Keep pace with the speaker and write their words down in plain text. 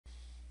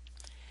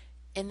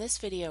In this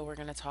video, we're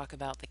going to talk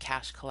about the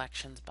cash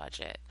collections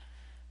budget.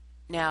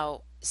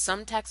 Now,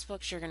 some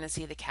textbooks you're going to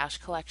see the cash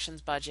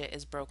collections budget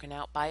is broken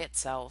out by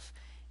itself.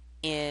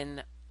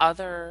 In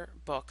other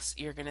books,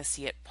 you're going to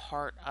see it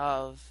part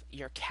of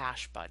your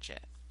cash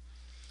budget.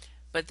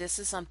 But this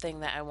is something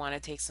that I want to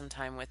take some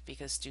time with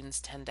because students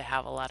tend to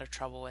have a lot of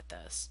trouble with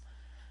this.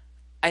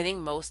 I think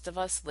most of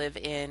us live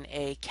in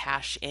a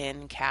cash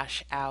in,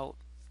 cash out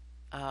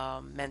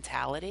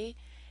mentality,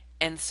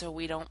 and so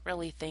we don't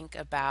really think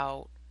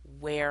about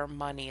where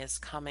money is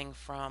coming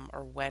from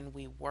or when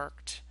we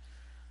worked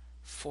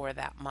for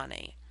that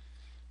money.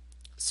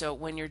 So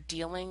when you're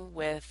dealing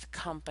with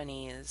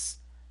companies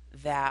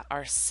that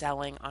are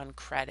selling on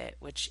credit,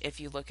 which if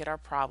you look at our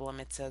problem,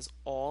 it says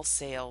all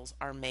sales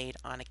are made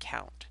on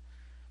account,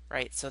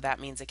 right? So that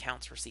means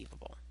accounts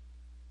receivable.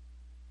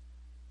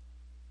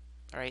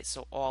 All right,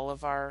 so all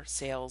of our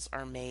sales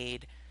are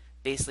made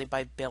basically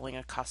by billing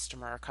a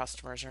customer. Our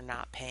customers are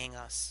not paying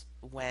us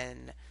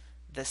when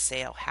the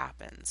sale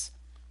happens.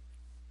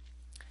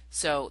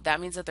 So that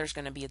means that there's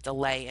going to be a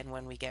delay in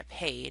when we get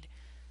paid.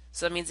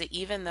 So that means that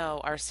even though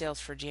our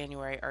sales for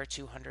January are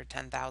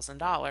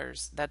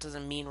 $210,000, that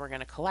doesn't mean we're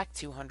going to collect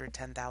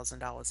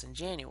 $210,000 in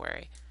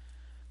January,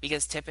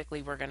 because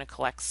typically we're going to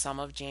collect some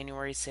of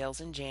January's sales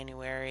in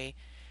January,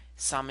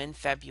 some in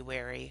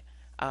February.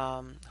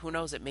 Who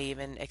knows, it may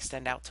even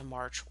extend out to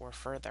March or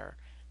further.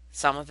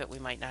 Some of it we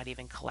might not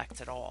even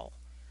collect at all.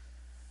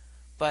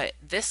 But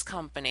this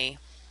company,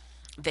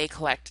 they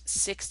collect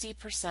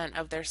 60%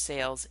 of their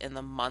sales in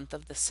the month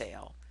of the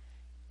sale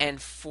and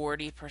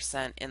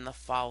 40% in the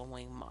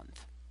following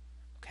month.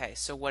 Okay,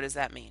 so what does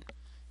that mean?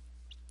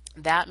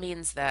 That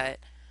means that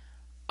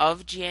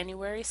of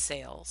January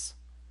sales,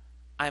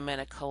 I'm going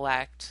to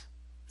collect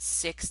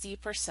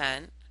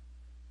 60%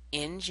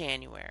 in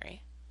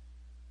January,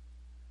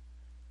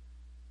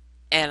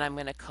 and I'm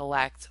going to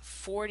collect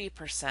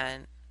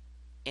 40%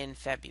 in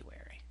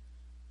February.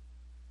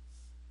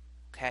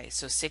 Okay,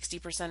 so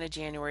 60% of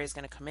January is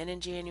going to come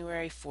in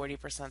January,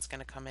 40% is going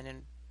to come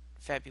in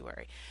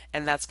February,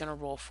 and that's going to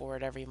roll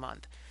forward every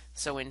month.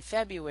 So in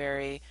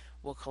February,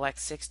 we'll collect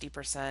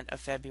 60% of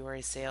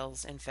February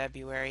sales in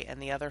February,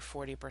 and the other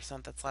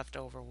 40% that's left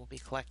over will be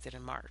collected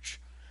in March.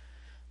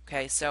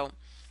 Okay, so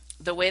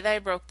the way that I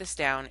broke this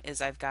down is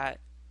I've got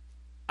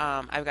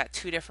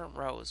two different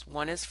rows.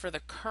 One is for the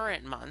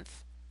current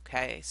month.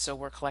 Okay, so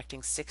we're collecting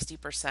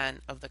 60%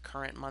 of the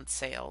current month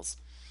sales.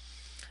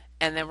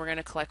 And then we're going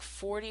to collect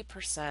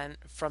 40%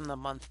 from the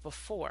month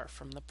before,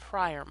 from the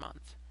prior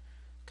month.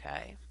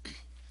 Okay,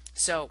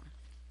 so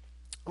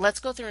let's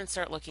go through and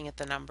start looking at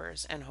the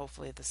numbers, and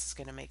hopefully this is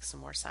going to make some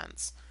more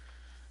sense.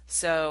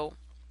 So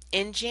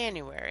in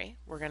January,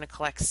 we're going to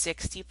collect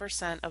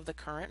 60% of the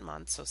current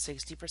month, so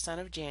 60%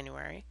 of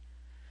January.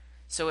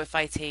 So if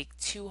I take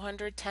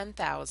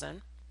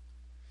 210,000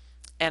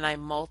 and I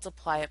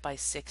multiply it by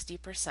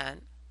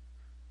 60%,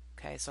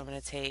 okay, so I'm going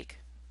to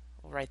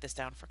we'll write this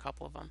down for a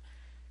couple of them,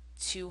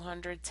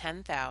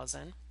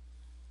 210,000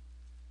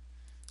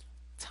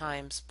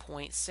 times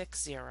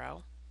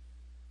 0.60,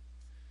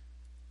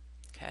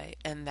 okay,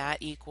 and that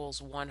equals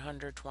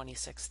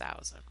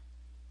 126,000.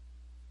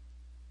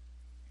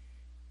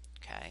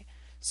 Okay,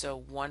 so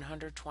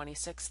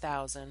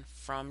 126,000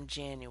 from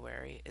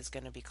January is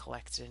going to be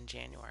collected in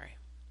January.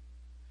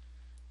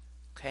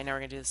 Okay, now we're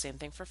going to do the same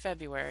thing for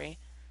February.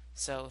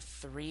 So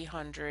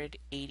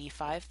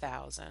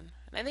 385,000. And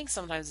I think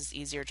sometimes it's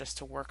easier just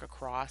to work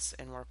across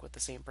and work with the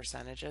same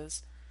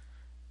percentages.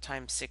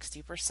 Times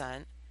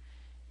 60%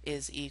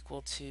 is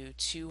equal to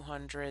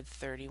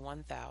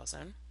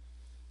 231,000.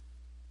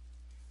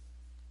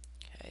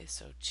 Okay,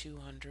 so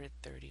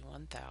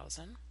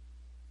 231,000.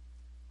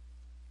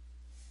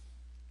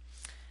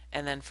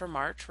 And then for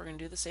March, we're going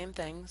to do the same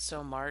thing.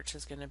 So March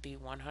is going to be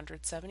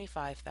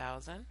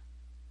 175,000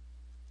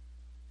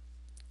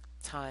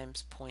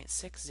 times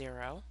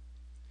 0.60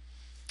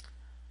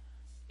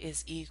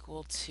 is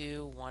equal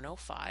to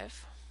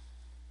 105.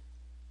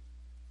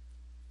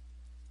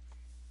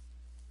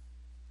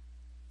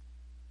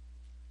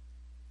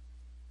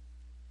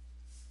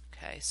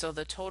 Okay, so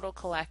the total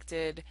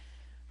collected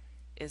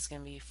is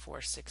going to be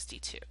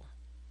 462.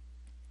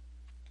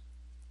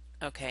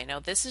 Okay, now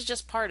this is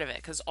just part of it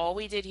because all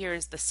we did here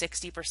is the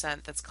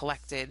 60% that's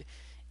collected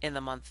in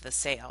the month of the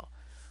sale.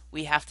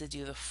 We have to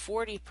do the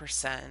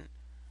 40%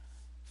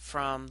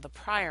 from the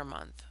prior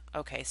month.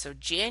 Okay, so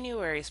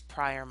January's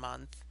prior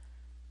month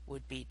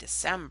would be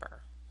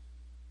December.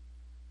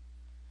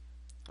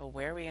 Well,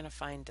 where are we going to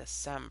find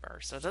December?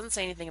 So it doesn't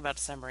say anything about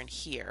December in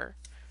here.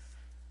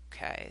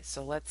 Okay,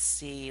 so let's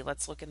see.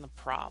 Let's look in the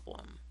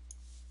problem.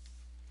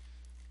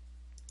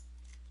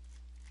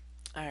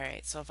 All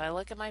right, so if I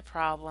look at my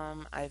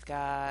problem, I've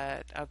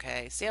got,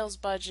 okay, sales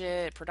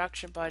budget,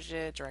 production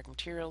budget, direct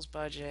materials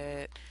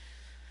budget.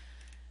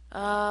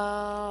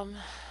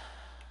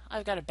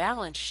 I've got a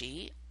balance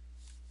sheet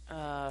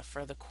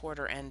for the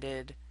quarter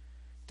ended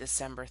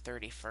December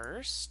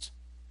 31st.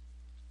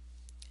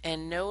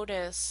 And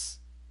notice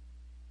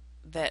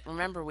that,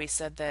 remember we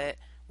said that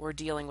we're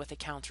dealing with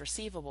accounts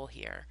receivable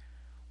here.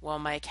 Well,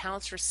 my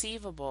accounts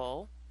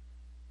receivable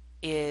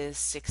is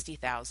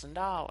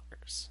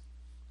 $60,000,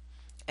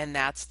 and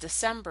that's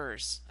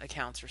December's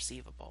accounts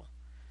receivable.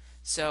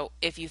 So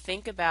if you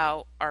think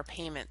about our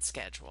payment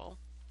schedule,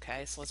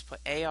 okay, so let's put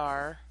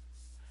AR,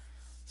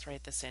 let's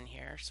write this in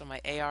here. So my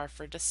AR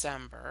for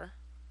December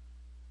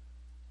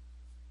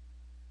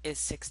is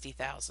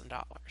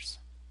 $60,000.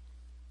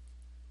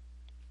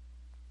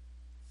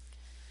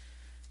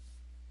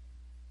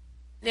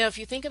 Now, if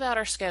you think about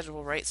our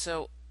schedule, right,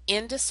 so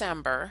in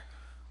December,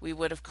 we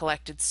would have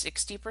collected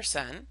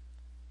 60%,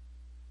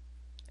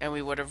 and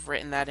we would have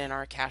written that in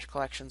our cash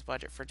collections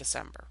budget for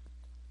December.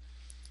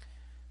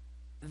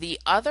 The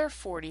other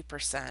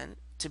 40%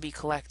 to be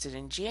collected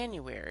in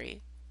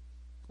January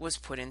was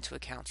put into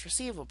accounts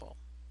receivable.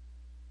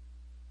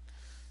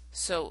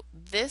 So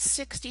this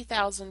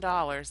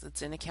 $60,000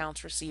 that's in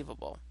accounts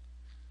receivable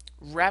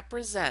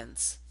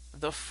represents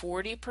the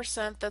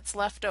 40% that's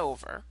left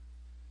over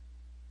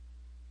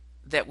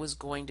that was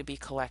going to be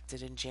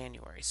collected in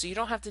January. So you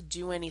don't have to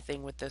do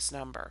anything with this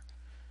number,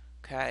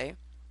 okay?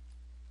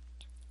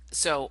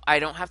 So I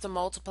don't have to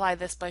multiply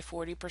this by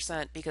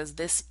 40% because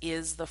this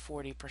is the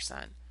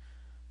 40%,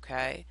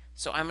 okay?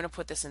 So I'm going to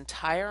put this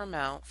entire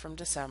amount from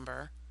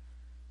December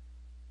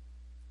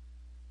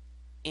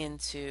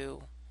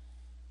into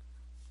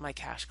my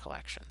cash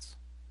collections,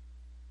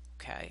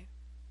 okay?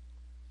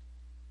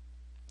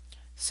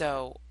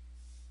 So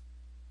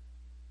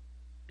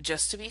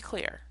just to be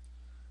clear,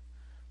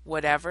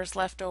 whatever's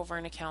left over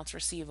in accounts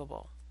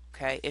receivable,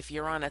 okay, if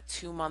you're on a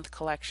 2-month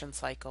collection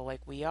cycle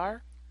like we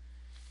are,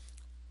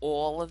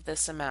 all of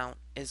this amount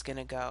is going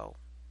to go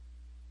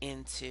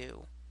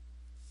into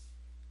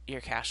your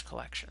cash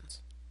collections,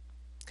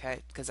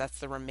 okay, because that's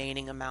the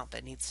remaining amount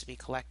that needs to be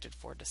collected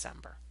for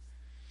December.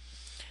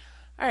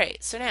 All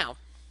right, so now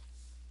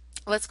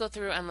let's go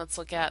through and let's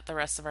look at the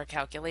rest of our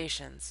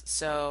calculations.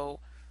 So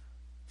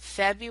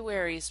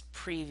February's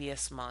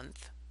previous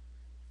month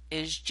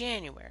is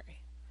January.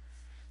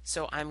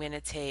 So I'm going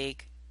to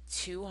take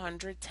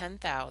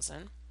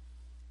 210,000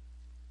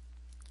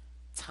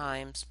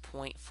 times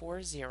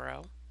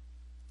 0.40,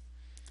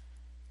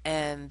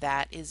 and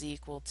that is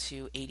equal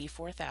to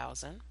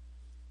 84,000.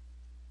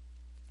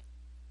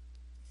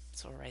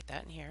 So we'll write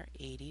that in here,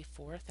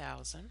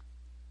 84,000.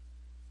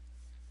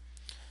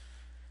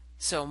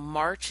 So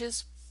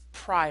March's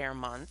prior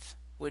month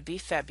would be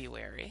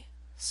February.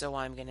 So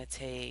I'm going to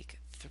take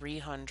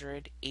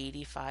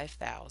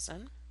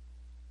 385,000,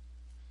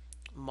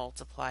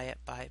 multiply it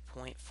by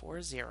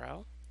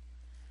 0.40,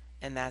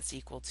 and that's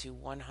equal to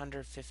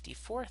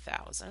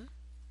 154,000.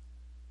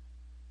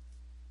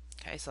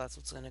 Okay, so that's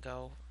what's going to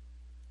go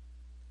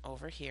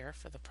over here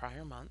for the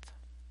prior month.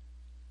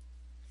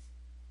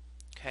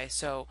 Okay,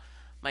 so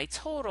my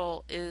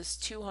total is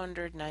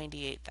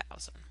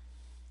 298,000.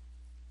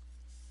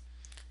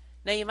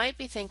 Now you might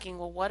be thinking,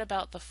 well, what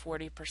about the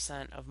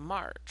 40% of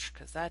March?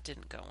 Because that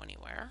didn't go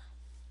anywhere.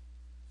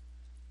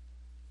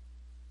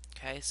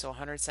 Okay, so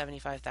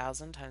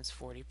 175,000 times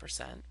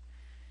 40%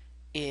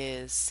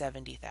 is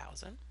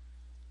 70,000.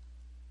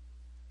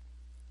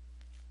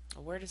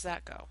 Where does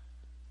that go?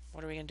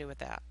 What are we going to do with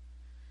that?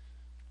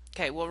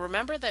 Okay, well,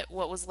 remember that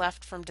what was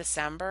left from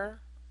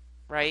December,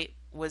 right,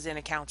 was in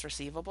accounts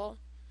receivable.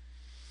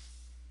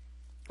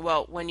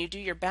 Well, when you do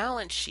your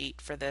balance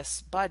sheet for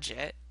this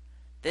budget,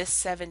 this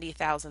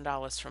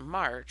 $70,000 from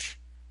March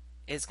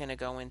is going to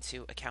go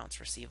into accounts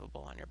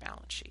receivable on your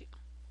balance sheet.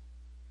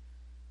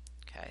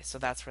 Okay, so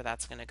that's where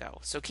that's going to go.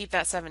 So keep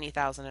that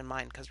 70,000 in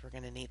mind because we're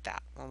going to need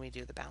that when we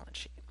do the balance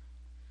sheet.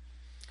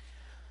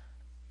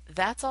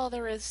 That's all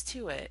there is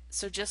to it.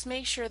 So just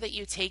make sure that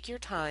you take your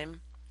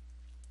time.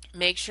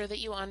 Make sure that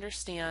you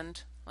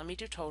understand. Let me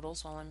do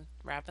totals while I'm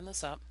wrapping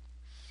this up.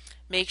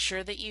 Make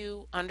sure that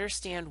you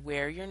understand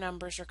where your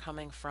numbers are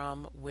coming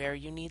from, where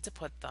you need to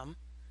put them.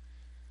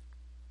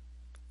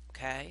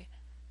 Okay,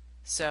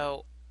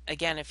 so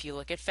again, if you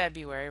look at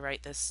February,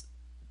 right,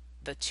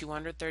 the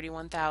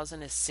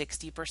 231,000 is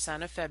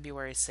 60% of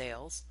February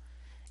sales,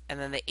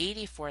 and then the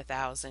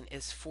 84,000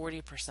 is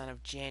 40%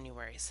 of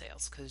January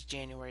sales because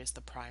January is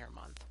the prior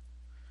month.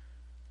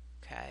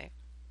 Okay,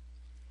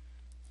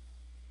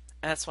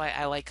 and that's why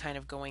I like kind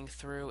of going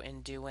through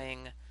and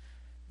doing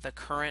the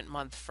current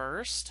month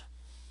first,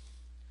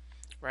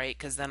 right?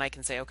 Because then I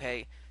can say,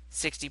 okay,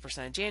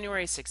 60% of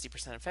January,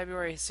 60% of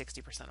February,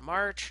 60% of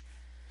March.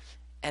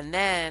 And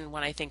then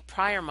when I think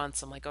prior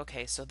months, I'm like,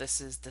 okay, so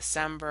this is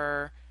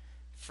December.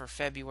 For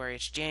February,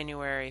 it's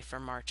January. For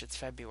March, it's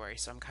February.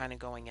 So I'm kind of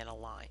going in a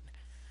line.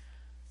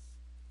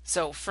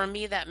 So for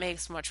me, that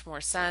makes much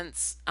more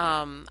sense.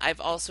 I've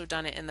also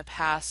done it in the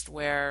past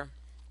where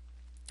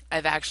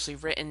I've actually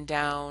written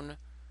down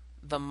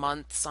the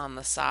months on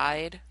the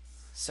side.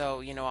 So,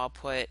 you know, I'll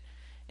put,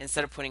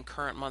 instead of putting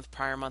current month,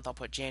 prior month, I'll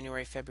put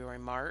January, February,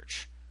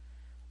 March.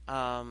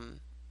 And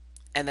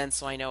then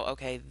so I know,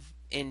 okay,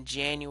 in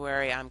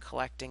January I'm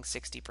collecting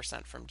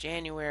 60% from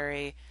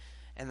January,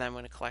 and then I'm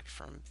going to collect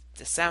from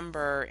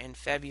December. In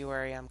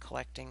February I'm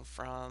collecting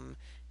from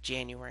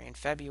January and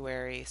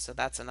February. So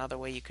that's another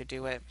way you could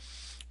do it.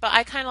 But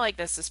I kind of like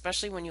this,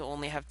 especially when you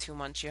only have 2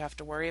 months you have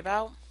to worry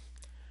about,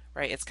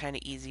 right? It's kind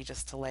of easy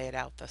just to lay it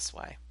out this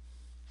way.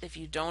 If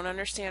you don't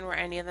understand where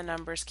any of the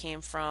numbers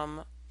came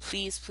from,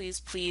 please, please,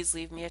 please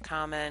leave me a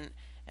comment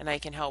and I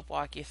can help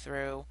walk you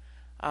through.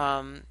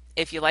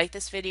 If you like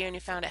this video and you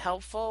found it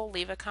helpful,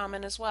 leave a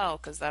comment as well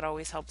because that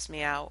always helps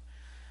me out.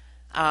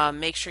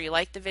 Make sure you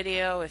like the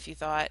video if you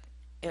thought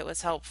it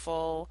was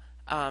helpful.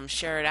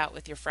 Share it out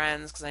with your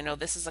friends because I know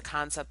this is a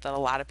concept that a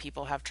lot of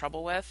people have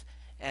trouble with,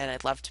 and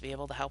I'd love to be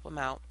able to help them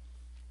out.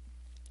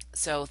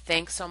 So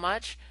thanks so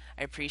much.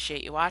 I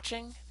appreciate you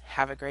watching.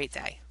 Have a great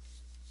day.